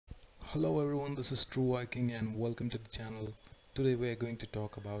Hello everyone, this is TRUEVIKING and welcome to the channel. Today we are going to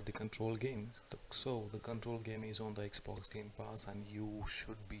talk about the control game. The control game is on the Xbox Game Pass and you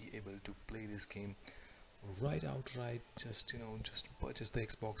should be able to play this game right outright. Just purchase the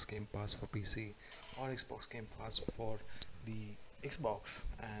Xbox Game Pass for PC or Xbox Game Pass for the Xbox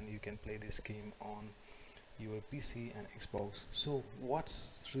and you can play this game on your PC and Xbox. So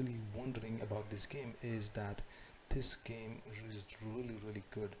what's really wondering about this game is that this game is really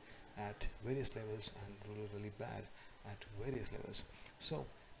good at various levels and really bad at various levels. So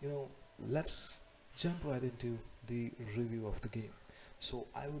let's jump right into the review of the game. So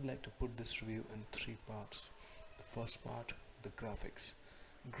I would like to put this review in three parts. The first part, the graphics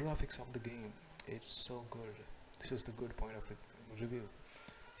of the game. It's so good. This is the good point of the review.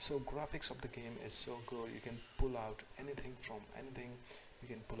 So graphics of the game is so good. You can pull out anything from anything. You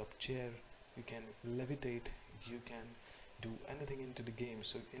can pull up chair, you can levitate, you can do anything into the game.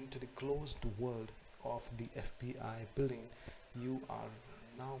 So into the closed world of the FBI building, you are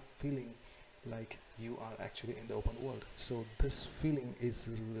now feeling like you are actually in the open world. So this feeling is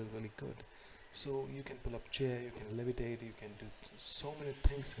really good. So you can pull up chair, you can levitate, you can do so many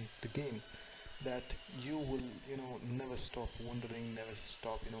things in the game that you will never stop wondering, never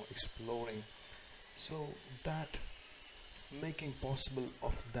stop exploring. So that making possible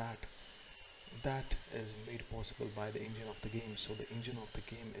of that is made possible by the engine of the game. So the engine of the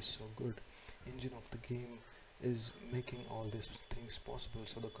game is so good. Engine of the game is making all these things possible.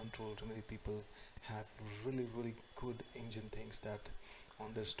 So the Control Remedy people have really good engine things that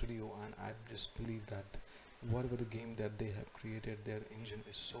on their studio, and I just believe that whatever the game that they have created, their engine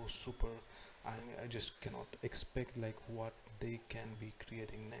is so super. I just cannot expect like what they can be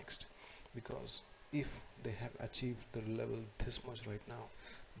creating next, because if they have achieved the level this much right now,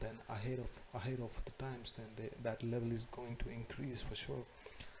 then ahead of the times, then that level is going to increase for sure.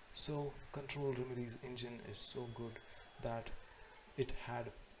 So Control Remedy's engine is so good that it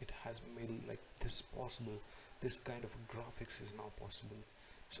has made like this possible. This kind of graphics is now possible.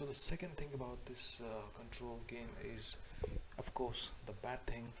 So the second thing about this control game is, of course, the bad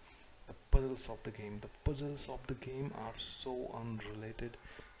thing, the puzzles of the game. The puzzles of the game are so unrelated.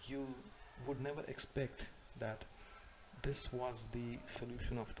 You would never expect that this was the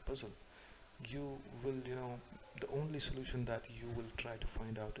solution of the puzzle. You will, the only solution that you will try to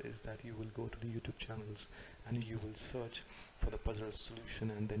find out is that you will go to the YouTube channels and you will search for the puzzle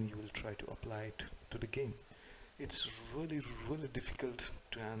solution, and then you will try to apply it to the game. It's really difficult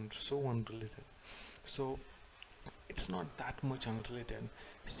and so unrelated. So it's not that much unrelated.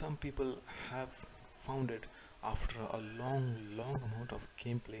 Some people have found it after a long amount of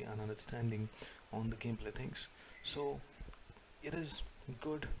gameplay and understanding on the gameplay things. So it is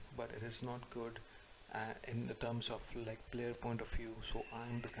good, but it is not good in the terms of like player point of view. So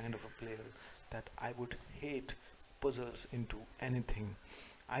I'm the kind of a player that I would hate puzzles into anything.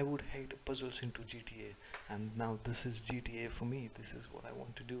 I would hate puzzles into GTA, and now this is GTA for me. This is what I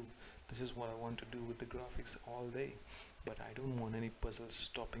want to do. This is what I want to do with the graphics all day, but I don't want any puzzles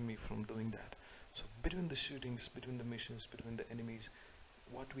stopping me from doing that. So between the shootings, between the missions, between the enemies,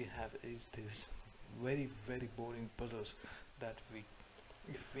 what we have is this very boring puzzles that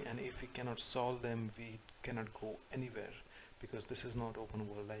if we cannot solve them, we cannot go anywhere, because this is not open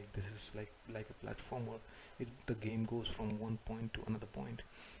world. Like this is like a platformer. The game goes from one point to another point.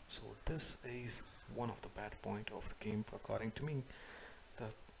 So this is one of the bad point of the game according to me. The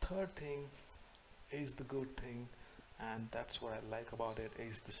third thing is the good thing, and that's what I like about it,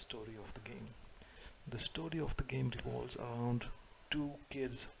 is the story of the game. The story of the game revolves around two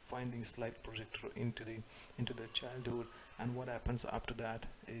kids finding slide projector into their childhood, and what happens after that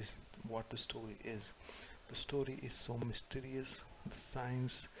is what the story is. The story is so mysterious, the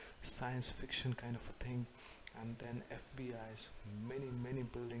science fiction kind of a thing, and then FBI's many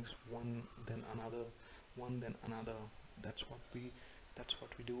buildings, one then another. That's what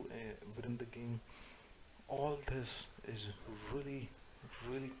we do within the game. All this is really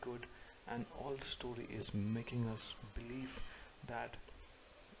good, and all the story is making us believe that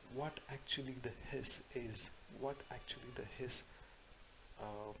what actually the hiss is, what actually the hiss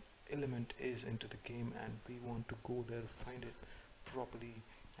element is into the game, and we want to go there, find it properly.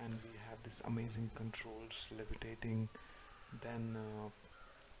 And we have this amazing controls, levitating, then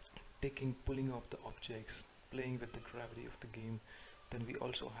pulling up the objects, playing with the gravity of the game. Then we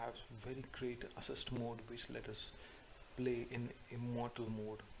also have very great assist mode, which let us play in immortal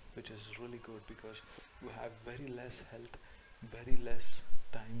mode, which is really good because you have very less health, very less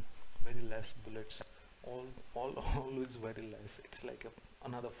time, very less bullets, always very less. It's like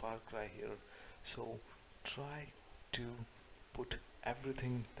another Far Cry here. So try to put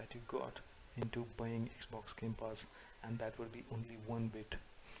everything that you got into buying Xbox Game Pass, and that will be only one bit,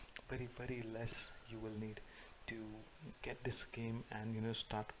 very less you will need to get this game and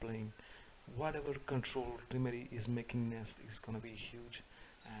start playing. Whatever control Remedy is making next is gonna be huge,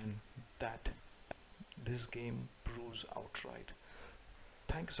 and that this game proves outright.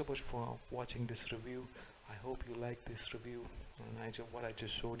 Thank you so much for watching this review. I hope you like this review. And what I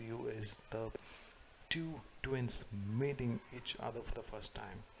just showed you is the two twins meeting each other for the first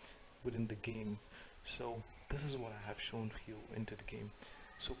time within the game. So this is what I have shown you into the game.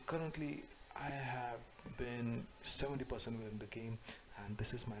 So currently I have been 70% within the game, and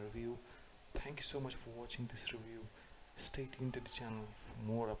this is my review. Thank you so much for watching this review. Stay tuned to the channel for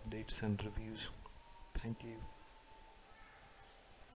more updates and reviews. Thank you.